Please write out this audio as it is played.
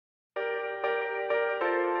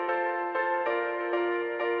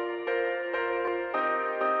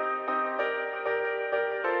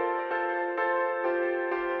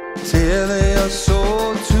Tell your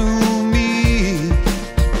soul to me.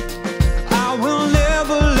 I will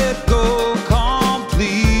never let go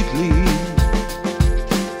completely.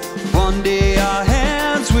 One day our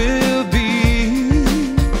hands will be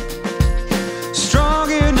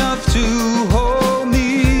strong enough to hold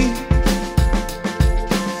me.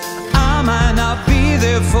 I might not be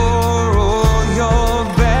there for all your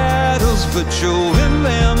battles, but you'll win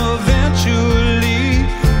them eventually.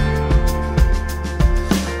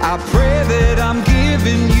 I pray that I'm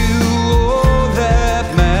giving you all that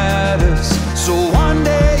matters, so one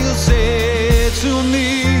day you'll say to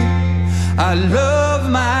me, I love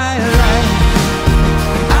my life.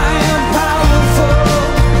 I am powerful,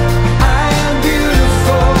 I am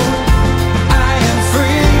beautiful, I am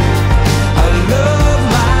free. I love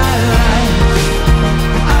my life.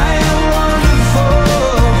 I am wonderful,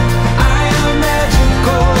 I am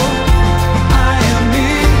magical, I am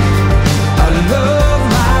me. I love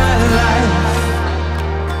my life.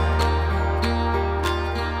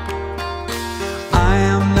 I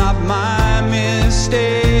am not my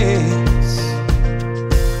mistakes,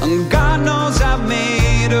 and God knows I've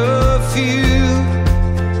made a few.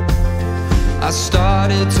 I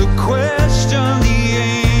started to question the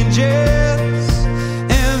angels,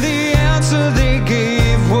 and the answer they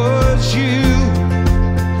gave was you.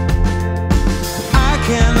 I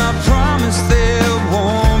cannot promise there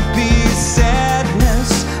won't be sadness.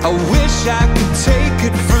 I wish I could take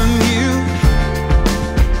it from you,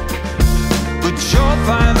 but you'll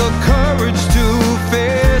find the courage to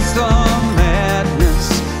face the madness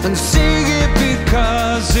and sing it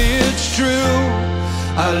because it's true.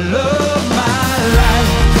 I love my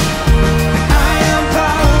life. I am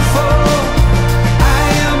powerful, I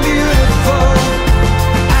am beautiful,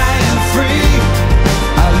 I am free.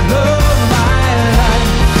 I love my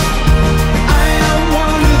life. I am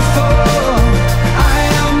wonderful, I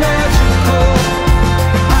am magical,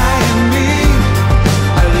 I am me.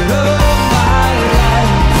 I love my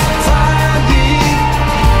life. Fire deep,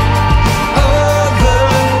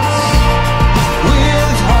 others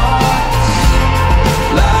with hearts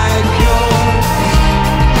like yours.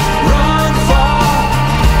 Run far,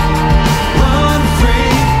 run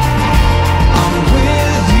free. I'm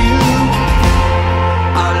with you.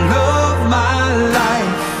 I love my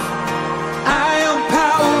life. I am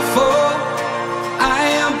powerful, I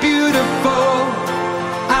am beautiful,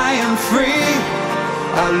 I am free.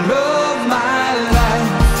 I love my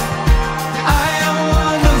life. I am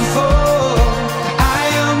wonderful, I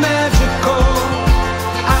am magical,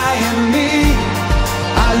 I am me.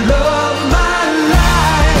 I love my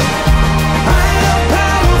life. I am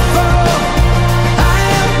powerful, I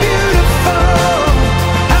am beautiful,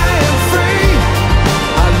 I am free.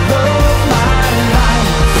 I love my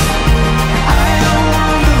life. I am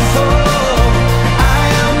wonderful, I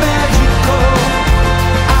am magical,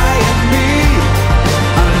 I am me.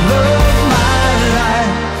 I love my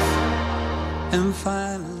life. And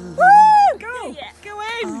finally, Go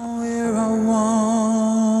I'm where I want